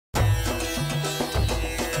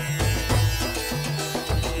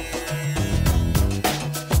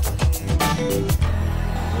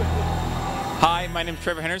my name is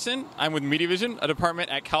Trevor Henderson. I'm with Media Vision, a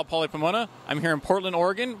department at Cal Poly Pomona. I'm here in Portland,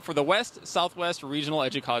 Oregon for the West Southwest Regional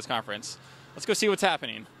Educause Conference. Let's go see what's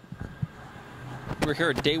happening. We're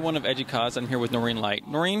here at day one of Educause. I'm here with Noreen Light.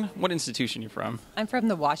 Noreen, what institution are you from? I'm from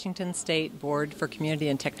the Washington State Board for Community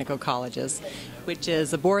and Technical Colleges, which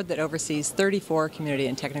is a board that oversees 34 community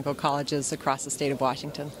and technical colleges across the state of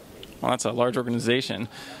Washington. Well, that's a large organization.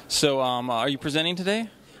 So are you presenting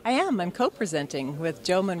today? I am. I'm co-presenting with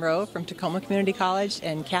Joe Monroe from Tacoma Community College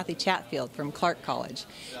and Kathy Chatfield from Clark College.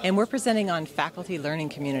 And we're presenting on faculty learning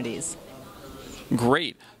communities.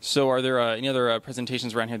 Great. So are there any other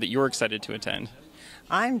presentations around here that you're excited to attend?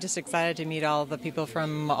 I'm just excited to meet all the people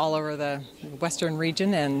from all over the western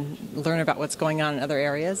region and learn about what's going on in other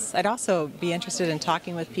areas. I'd also be interested in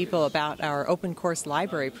talking with people about our open course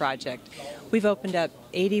library project. We've opened up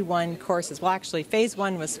 81 courses. Well, actually, phase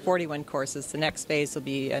one was 41 courses. The next phase will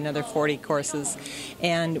be another 40 courses.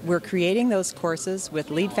 And we're creating those courses with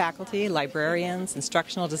lead faculty, librarians,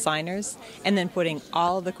 instructional designers, and then putting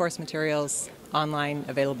all of the course materials online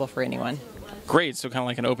available for anyone. Great. So kind of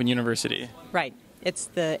like an open university. Right. It's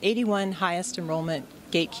the 81 highest enrollment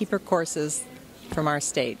gatekeeper courses from our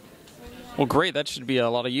state. Well, great. That should be a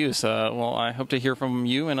lot of use. Well, I hope to hear from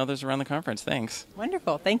you and others around the conference. Thanks.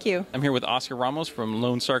 Wonderful. Thank you. I'm here with Oscar Ramos from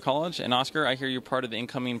Lone Star College. And Oscar, I hear you're part of the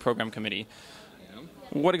incoming program committee.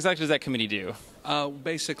 What exactly does that committee do?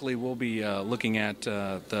 Basically, we'll be looking at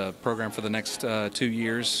the program for the next 2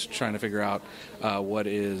 years, trying to figure out what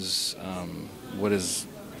is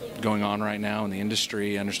going on right now in the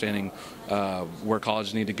industry, understanding where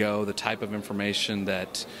colleges need to go, the type of information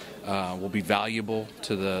that will be valuable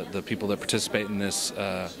to the people that participate in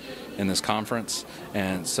this conference,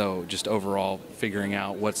 and so just overall figuring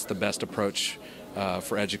out what's the best approach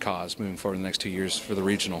for Educause moving forward in the next 2 years for the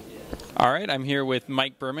regional. All right, I'm here with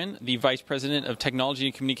Mike Berman, the Vice President of Technology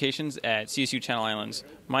and Communications at CSU Channel Islands.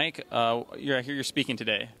 Mike, I hear you're speaking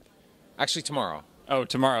today. Actually, tomorrow. Oh,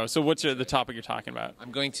 tomorrow. So what's the topic you're talking about?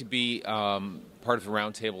 I'm going to be part of a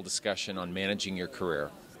roundtable discussion on managing your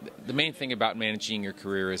career. The main thing about managing your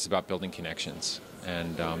career is about building connections,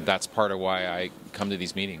 and that's part of why I come to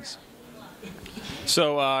these meetings.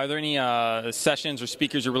 So are there any sessions or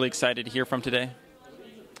speakers you're really excited to hear from today?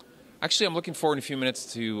 Actually, I'm looking forward in a few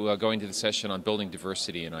minutes to going to the session on building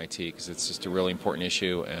diversity in IT, because it's just a really important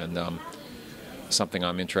issue and something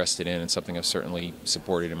I'm interested in and something I've certainly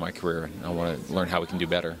supported in my career, and I want to learn how we can do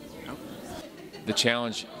better. The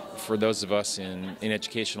challenge for those of us in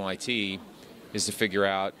educational IT is to figure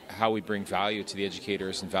out how we bring value to the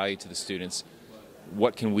educators and value to the students.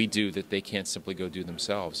 What can we do that they can't simply go do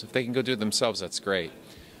themselves? If they can go do it themselves, that's great.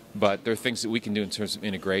 But there are things that we can do in terms of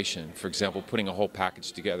integration. For example, putting a whole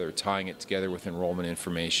package together, tying it together with enrollment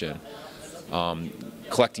information,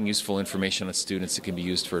 collecting useful information on students that can be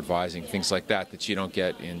used for advising, things like that you don't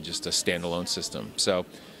get in just a standalone system. So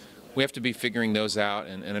we have to be figuring those out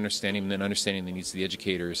and understanding the needs of the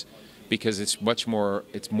educators, because it's more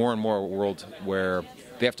and more a world where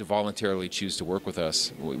they have to voluntarily choose to work with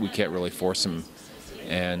us. We can't really force them.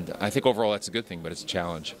 And I think overall that's a good thing, but it's a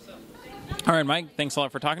challenge. All right, Mike, thanks a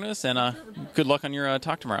lot for talking to us, and good luck on your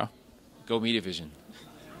talk tomorrow. Go Media Vision.